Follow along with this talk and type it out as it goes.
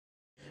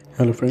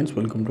Hello friends,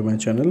 welcome to my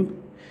channel.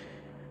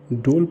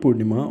 Dol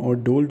Purnima or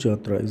Dol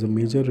Jatra is a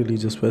major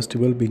religious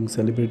festival being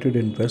celebrated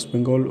in West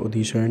Bengal,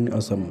 Odisha and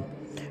Assam.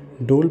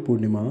 Dol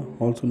Purnima,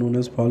 also known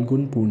as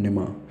Falgun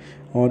Purnima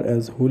or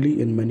as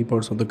Holi in many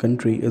parts of the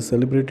country, is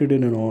celebrated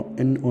in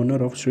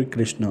honor of Sri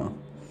Krishna.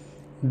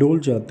 Dol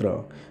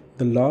Jatra,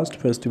 the last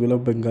festival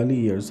of Bengali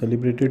year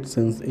celebrated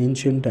since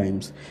ancient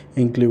times,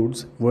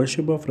 includes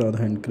worship of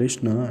Radha and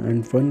Krishna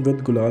and fun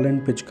with gulal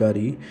and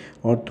pichkari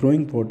or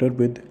throwing water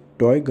with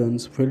toy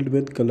guns filled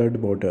with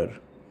colored water.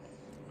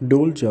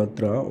 Dol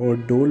Jatra or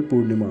Dol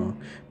Purnima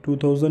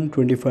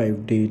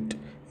 2025 date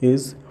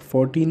is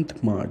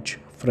 14th March,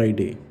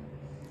 Friday.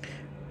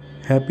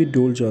 Happy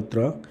Dol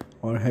Jatra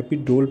or Happy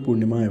Dol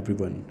Purnima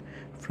everyone.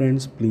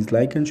 Friends, please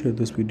like and share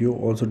this video.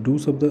 Also do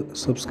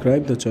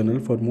subscribe the channel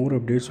for more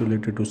updates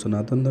related to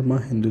Sanatan Dharma,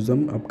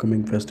 Hinduism,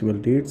 upcoming festival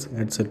dates,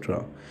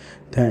 etc.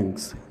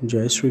 Thanks.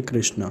 Jai Shri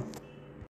Krishna.